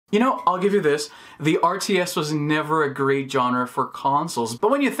You know, I'll give you this, the RTS was never a great genre for consoles, but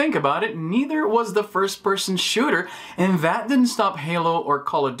when you think about it, neither was the first-person shooter, and that didn't stop Halo or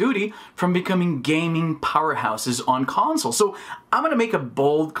Call of Duty from becoming gaming powerhouses on console. So I'm gonna make a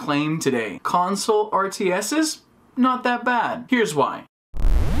bold claim today. Console RTSs? Not that bad. Here's why.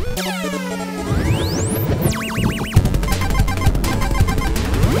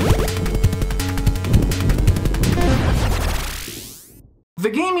 The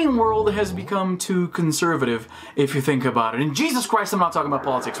gaming world has become too conservative, if you think about it. And Jesus Christ, I'm not talking about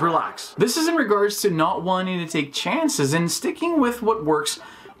politics, relax. This is in regards to not wanting to take chances and sticking with what works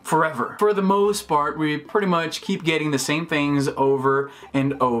forever. For the most part, we pretty much keep getting the same things over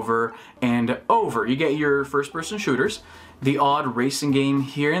and over and over. You get your first-person shooters, the odd racing game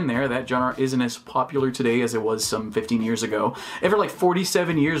here and there. That genre isn't as popular today as it was some 15 years ago. Every like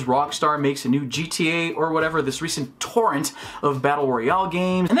 47 years, Rockstar makes a new GTA or whatever, this recent torrent of Battle Royale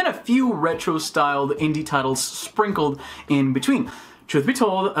games, and then a few retro-styled indie titles sprinkled in between. Truth be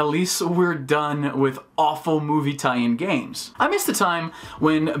told, at least we're done with awful movie tie-in games. I miss the time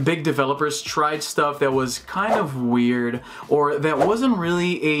when big developers tried stuff that was kind of weird or that wasn't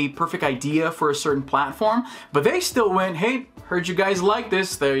really a perfect idea for a certain platform, but they still went, hey, heard you guys like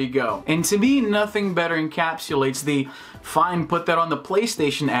this, there you go. And to me, nothing better encapsulates the fine, put that on the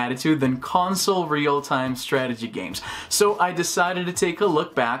PlayStation attitude than console real-time strategy games. So I decided to take a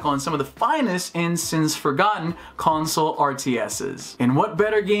look back on some of the finest and since forgotten console RTSs. And what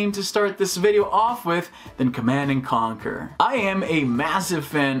better game to start this video off with than Command & Conquer. I am a massive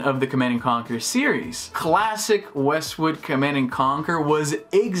fan of the Command & Conquer series. Classic Westwood Command & Conquer was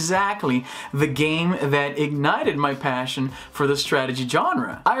exactly the game that ignited my passion for the strategy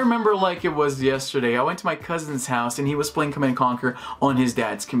genre. I remember like it was yesterday. I went to my cousin's house and he was playing Command & Conquer on his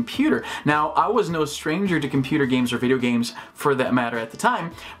dad's computer. Now, I was no stranger to computer games or video games for that matter at the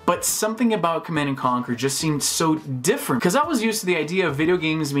time, but something about Command & Conquer just seemed so different because I was used to the idea of video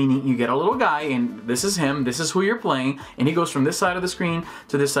games meaning you get a little guy and this is him, this is who you're playing, and he goes from this side of the screen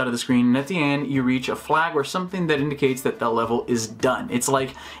to this side of the screen, and at the end you reach a flag or something that indicates that the level is done. It's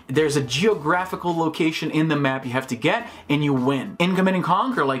like there's a geographical location in the map you have to get and you win. In Command &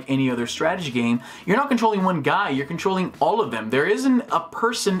 Conquer, like any other strategy game, you're not controlling one guy, you're controlling all of them. There isn't a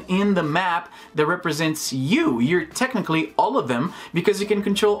person in the map that represents you. You're technically all of them because you can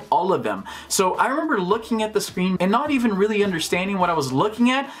control all of them. So I remember looking at the screen and not even really understanding what I was looking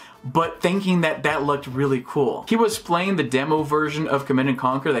at, but thinking that that looked really cool. He was playing the demo version of Command &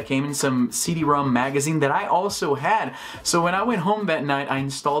 Conquer that came in some CD-ROM magazine that I also had. So when I went home that night, I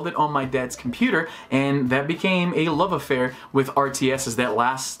installed it on my dad's computer, and that became a love affair with RTSs that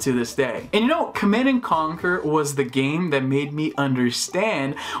lasts to this day. And you know, Command & Conquer was the game that made me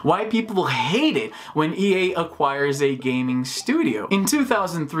understand why people hate it when EA acquires a gaming studio. In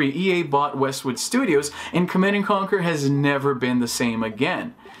 2003, EA bought Westwood Studios, and Command & Conquer has never been the same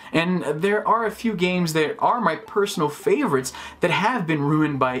again. And there are a few games that are my personal favorites that have been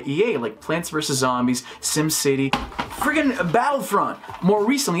ruined by EA, like Plants vs. Zombies, SimCity, friggin' Battlefront. More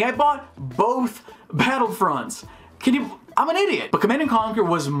recently, I bought both Battlefronts. I'm an idiot. But Command & Conquer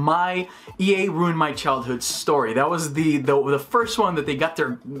was my EA ruined my childhood story. That was the first one that they got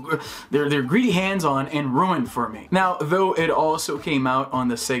their greedy hands on and ruined for me. Now, though it also came out on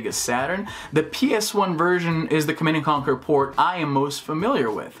the Sega Saturn, the PS1 version is the Command & Conquer port I am most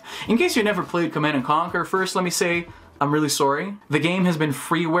familiar with. In case you never played Command & Conquer, first let me say, I'm really sorry. The game has been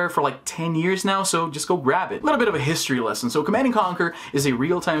freeware for like 10 years now, so just go grab it. A little bit of a history lesson. So Command & Conquer is a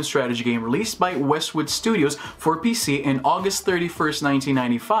real-time strategy game released by Westwood Studios for PC in August 31st,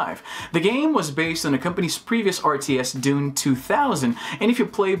 1995. The game was based on the company's previous RTS, Dune 2000, and if you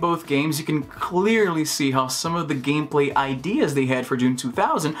play both games, you can clearly see how some of the gameplay ideas they had for Dune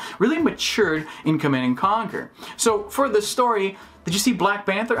 2000 really matured in Command & Conquer. So for the story, did you see Black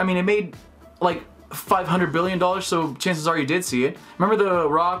Panther? I mean, it made like $500 billion, so chances are you did see it. Remember the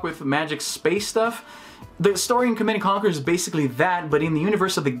rock with magic space stuff? The story in Command & Conquer is basically that, but in the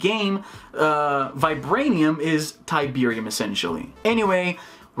universe of the game, vibranium is Tiberium, essentially. Anyway,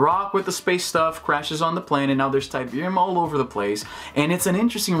 rock with the space stuff crashes on the planet, now there's Tiberium all over the place, and it's an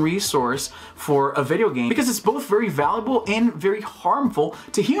interesting resource for a video game because it's both very valuable and very harmful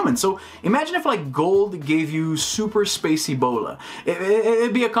to humans. So imagine if like gold gave you super space Ebola.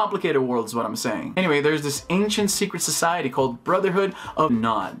 It'd be a complicated world is what I'm saying. Anyway, there's this ancient secret society called Brotherhood of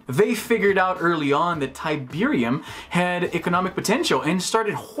Nod. They figured out early on that Tiberium had economic potential and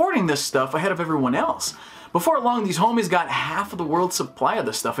started hoarding this stuff ahead of everyone else. Before long, these homies got half of the world's supply of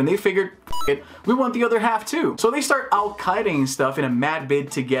the stuff, and they figured, F it, we want the other half too. So they start al-Qaedaing stuff in a mad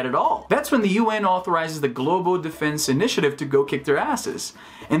bid to get it all. That's when the UN authorizes the Global Defense Initiative to go kick their asses.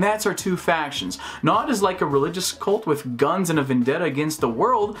 And that's our two factions. Nod is like a religious cult with guns and a vendetta against the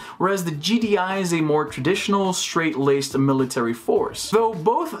world, whereas the GDI is a more traditional, straight-laced military force. Though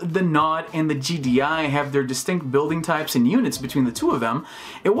both the Nod and the GDI have their distinct building types and units between the two of them,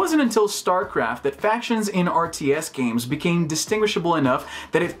 it wasn't until StarCraft that factions in RTS games became distinguishable enough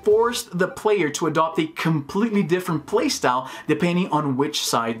that it forced the player to adopt a completely different playstyle depending on which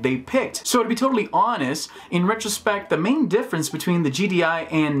side they picked. So to be totally honest, in retrospect, the main difference between the GDI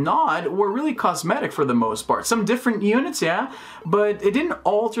and Nod were really cosmetic for the most part. Some different units, yeah, but it didn't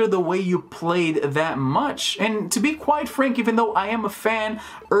alter the way you played that much. And to be quite frank, even though I am a fan,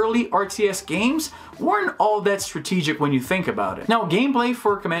 early RTS games weren't all that strategic when you think about it. Now, gameplay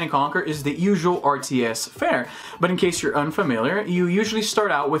for Command & Conquer is the usual RTS fare, but in case you're unfamiliar, you usually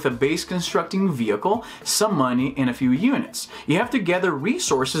start out with a base constructing vehicle, some money, and a few units. You have to gather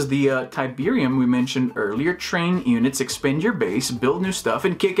resources, the Tiberium we mentioned earlier, train units, expand your base, build new stuff,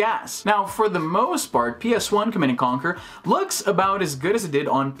 and kick ass. Now, for the most part, PS1 Command & Conquer looks about as good as it did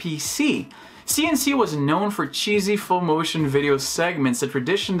on PC. CNC was known for cheesy full-motion video segments, a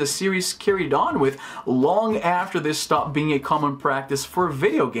tradition the series carried on with long after this stopped being a common practice for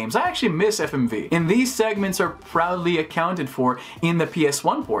video games. I actually miss FMV. And these segments are proudly accounted for in the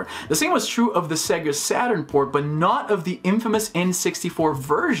PS1 port. The same was true of the Sega Saturn port, but not of the infamous N64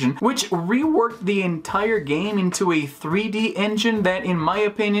 version, which reworked the entire game into a 3D engine that, in my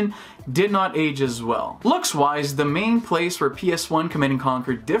opinion, did not age as well. Looks-wise, the main place where PS1 Command &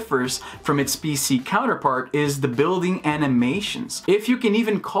 Conquer differs from its PC counterpart is the building animations, if you can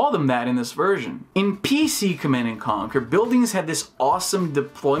even call them that in this version. In PC Command & Conquer, buildings had this awesome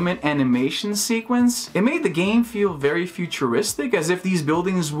deployment animation sequence. It made the game feel very futuristic, as if these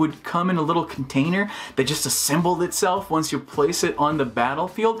buildings would come in a little container that just assembled itself once you place it on the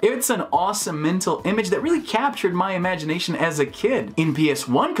battlefield. It's an awesome mental image that really captured my imagination as a kid. In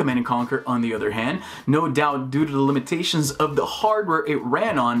PS1 Command & Conquer, on the other hand, no doubt due to the limitations of the hardware it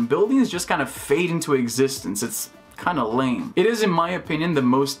ran on, buildings just kind of fade into existence. It's kind of lame. It is, in my opinion, the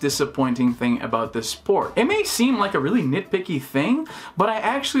most disappointing thing about this port. It may seem like a really nitpicky thing, but I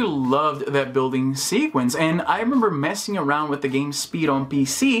actually loved that building sequence, and I remember messing around with the game's speed on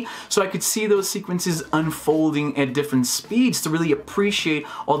PC so I could see those sequences unfolding at different speeds to really appreciate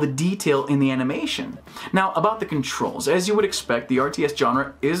all the detail in the animation. Now, about the controls, as you would expect, the RTS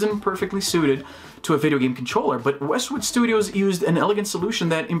genre isn't perfectly suited to a video game controller, but Westwood Studios used an elegant solution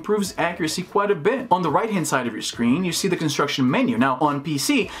that improves accuracy quite a bit. On the right-hand side of your screen, you see the construction menu. Now, on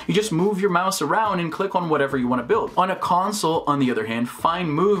PC, you just move your mouse around and click on whatever you want to build. On a console, on the other hand, fine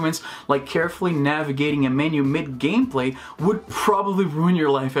movements like carefully navigating a menu mid-gameplay would probably ruin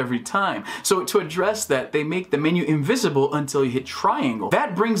your life every time. So to address that, they make the menu invisible until you hit triangle.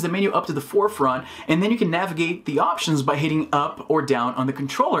 That brings the menu up to the forefront, and then you can navigate the options by hitting up or down on the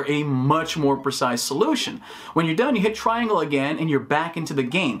controller, a much more precise solution. When you're done, you hit triangle again and you're back into the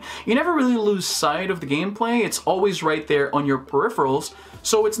game. You never really lose sight of the gameplay. It's always right there on your peripherals,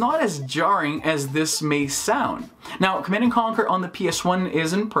 so it's not as jarring as this may sound. Now, Command & Conquer on the PS1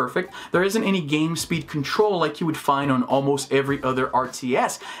 isn't perfect. There isn't any game speed control like you would find on almost every other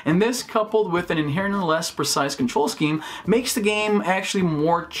RTS, and this, coupled with an inherently less precise control scheme, makes the game actually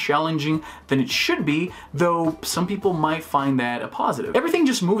more challenging than it should be, though some people might find that a positive. Everything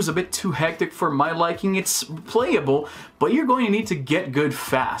just moves a bit too hectic for my liking. It's playable, but you're going to need to get good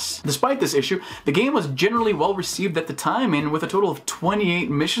fast. Despite this issue, the game was generally well received at the time, and with a total of 28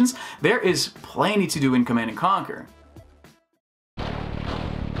 missions, there is plenty to do in Command & Conquer.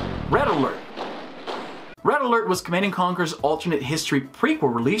 Red Alert. Red Alert was Command & Conquer's alternate history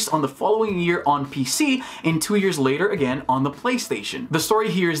prequel released on the following year on PC and 2 years later again on the PlayStation. The story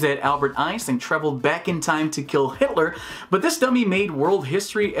here is that Albert Einstein traveled back in time to kill Hitler, but this dummy made world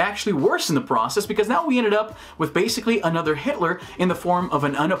history actually worse in the process because now we ended up with basically another Hitler in the form of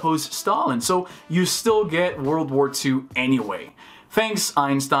an unopposed Stalin, so you still get World War II anyway. Thanks,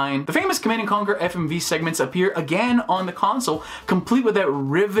 Einstein. The famous Command & Conquer FMV segments appear again on the console, complete with that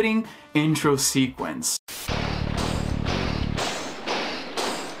riveting intro sequence.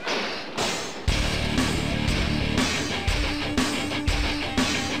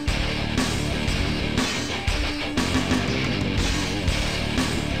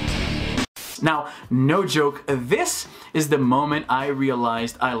 alerts. Now, no joke, this is the moment I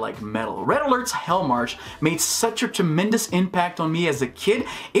realized I like metal. Red Alert's Hell March made such a tremendous impact on me as a kid,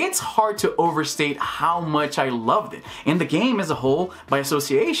 it's hard to overstate how much I loved it, and the game as a whole by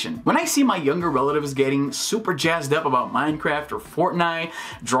association. When I see my younger relatives getting super jazzed up about Minecraft or Fortnite,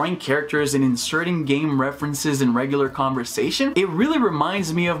 drawing characters and inserting game references in regular conversation, it really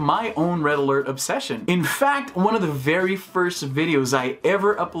reminds me of my own Red Alert obsession. In fact, one of the very first videos I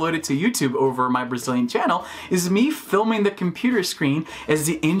ever uploaded to YouTube over my Brazilian channel is me filming the computer screen as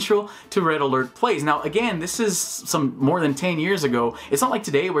the intro to Red Alert plays. Now again, this is some more than 10 years ago. It's not like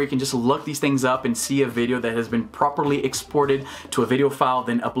today where you can just look these things up and see a video that has been properly exported to a video file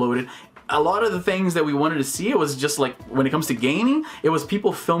then uploaded. A lot of the things that we wanted to see, it was just like, when it comes to gaming, it was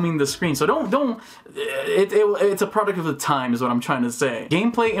people filming the screen. So it's a product of the time is what I'm trying to say.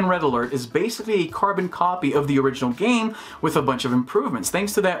 Gameplay in Red Alert is basically a carbon copy of the original game with a bunch of improvements.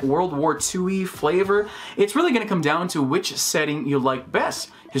 Thanks to that World War II-y flavor, it's really going to come down to which setting you like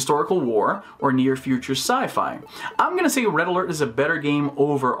best. Historical war or near future sci-fi. I'm gonna say Red Alert is a better game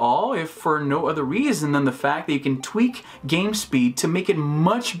overall, if for no other reason than the fact that you can tweak game speed to make it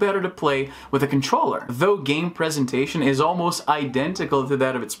much better to play with a controller. Though game presentation is almost identical to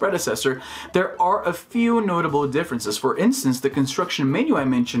that of its predecessor, there are a few notable differences. For instance, the construction menu I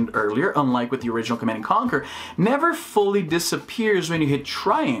mentioned earlier, unlike with the original Command & Conquer, never fully disappears when you hit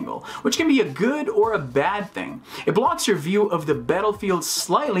triangle, which can be a good or a bad thing. It blocks your view of the battlefield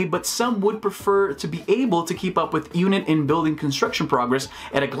slightly, but some would prefer to be able to keep up with unit and building construction progress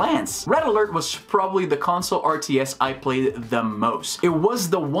at a glance. Red Alert was probably the console RTS I played the most. It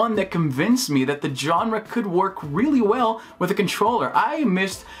was the one that convinced me that the genre could work really well with a controller. I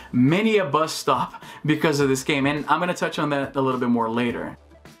missed many a bus stop because of this game, and I'm going to touch on that a little bit more later.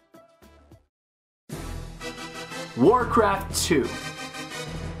 Warcraft 2.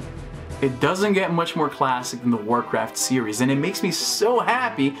 It doesn't get much more classic than the Warcraft series, and it makes me so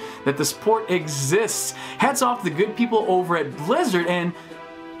happy that the sport exists. Hats off to the good people over at Blizzard and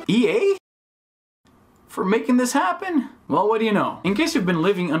EA for making this happen. Well, what do you know? In case you've been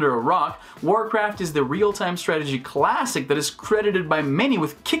living under a rock, Warcraft is the real-time strategy classic that is credited by many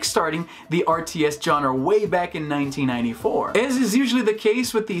with kickstarting the RTS genre way back in 1994. As is usually the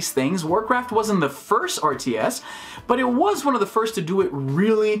case with these things, Warcraft wasn't the first RTS, but it was one of the first to do it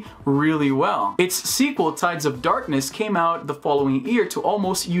really, really well. Its sequel, Tides of Darkness, came out the following year to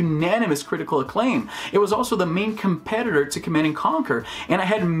almost unanimous critical acclaim. It was also the main competitor to Command & Conquer, and I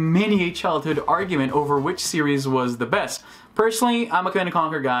had many a childhood argument over which series was the best. Personally, I'm a Command &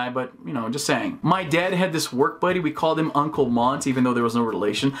 Conquer guy, but, you know, just saying. My dad had this work buddy, we called him Uncle Mont, even though there was no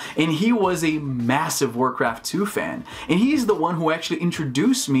relation, and he was a massive Warcraft 2 fan. And he's the one who actually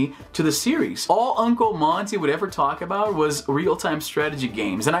introduced me to the series. All Uncle Monty would ever talk about was real-time strategy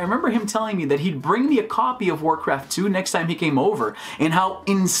games, and I remember him telling me that he'd bring me a copy of Warcraft 2 next time he came over, and how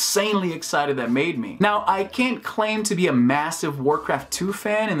insanely excited that made me. Now, I can't claim to be a massive Warcraft 2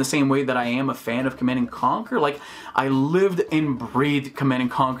 fan in the same way that I am a fan of Command & Conquer. Like, I lived and breathed Command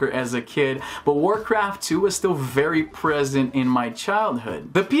 & Conquer as a kid, but Warcraft 2 was still very present in my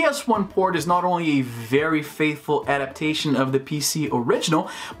childhood. The PS1 port is not only a very faithful adaptation of the PC original,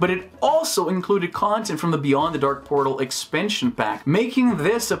 but it also included content from the Beyond the Dark Portal expansion pack, making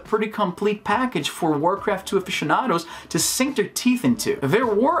this a pretty complete package for Warcraft 2 aficionados to sink their teeth into. There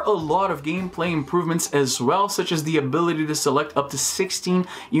were a lot of gameplay improvements as well, such as the ability to select up to 16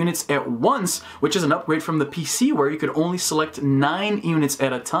 units at once, which is an upgrade from the PC where you could only select 9 units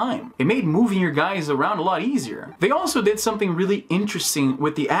at a time. It made moving your guys around a lot easier. They also did something really interesting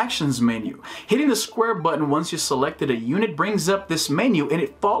with the actions menu. Hitting the square button once you selected a unit brings up this menu and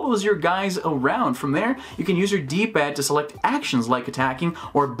it follows your guys around. From there, you can use your D-pad to select actions like attacking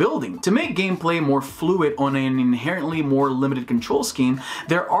or building. To make gameplay more fluid on an inherently more limited control scheme,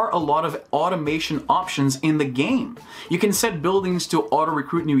 there are a lot of automation options in the game. You can set buildings to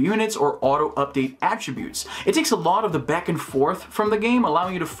auto-recruit new units or auto-update attributes. It takes a lot of the back and forth from the game,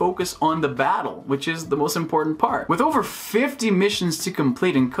 allowing you to focus on the battle, which is the most important part. With over 50 missions to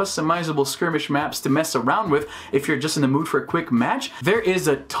complete and customizable skirmish maps to mess around with if you're just in the mood for a quick match, there is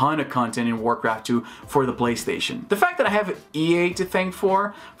a ton of content in Warcraft 2 for the PlayStation. The fact that I have EA to thank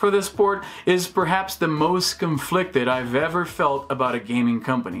for this port is perhaps the most conflicted I've ever felt about a gaming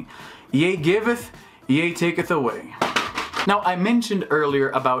company. EA giveth, EA taketh away. Now, I mentioned earlier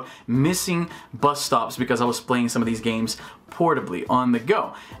about missing bus stops because I was playing some of these games portably on the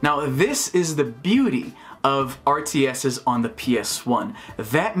go. Now, this is the beauty of RTSs on the PS1.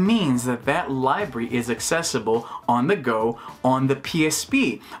 That means that that library is accessible on the go on the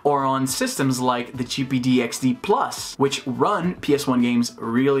PSP or on systems like the GPD XD Plus, which run PS1 games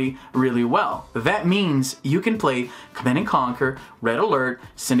really, really well. That means you can play Command & Conquer, Red Alert,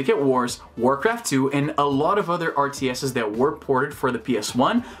 Syndicate Wars, Warcraft 2, and a lot of other RTSs that were ported for the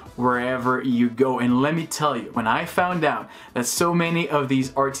PS1 wherever you go. And let me tell you, when I found out that so many of these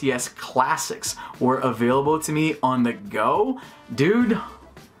RTS classics were available to me on the go, dude,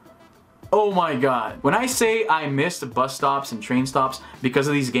 oh my god. When I say I missed bus stops and train stops because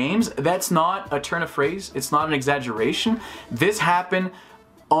of these games, that's not a turn of phrase, it's not an exaggeration. This happened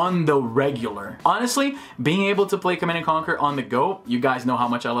on the regular. Honestly, being able to play Command & Conquer on the go, you guys know how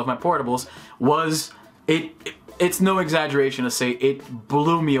much I love my portables, it's no exaggeration to say it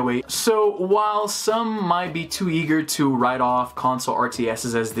blew me away. So while some might be too eager to write off console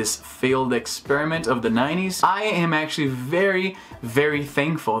RTSs as this failed experiment of the 90s, I am actually very, very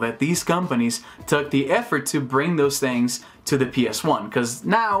thankful that these companies took the effort to bring those things to the PS1, because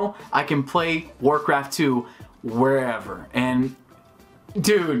now I can play Warcraft 2 wherever. And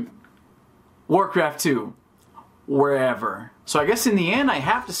dude, Warcraft 2, wherever. So I guess in the end I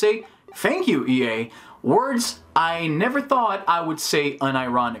have to say thank you, EA. Words I never thought I would say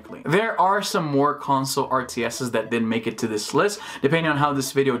unironically. There are some more console RTSs that didn't make it to this list. Depending on how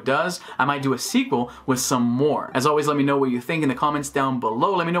this video does, I might do a sequel with some more. As always, let me know what you think in the comments down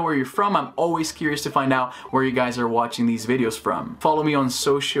below. Let me know where you're from. I'm always curious to find out where you guys are watching these videos from. Follow me on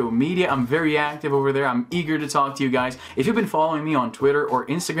social media. I'm very active over there. I'm eager to talk to you guys. If you've been following me on Twitter or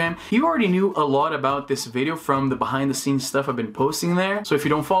Instagram, you already knew a lot about this video from the behind the scenes stuff I've been posting there. So if you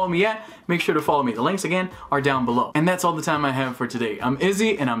don't follow me yet, make sure to follow me. The links again are down below. And that's all the time I have for today. I'm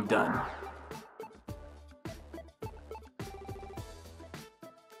Izzy and I'm done.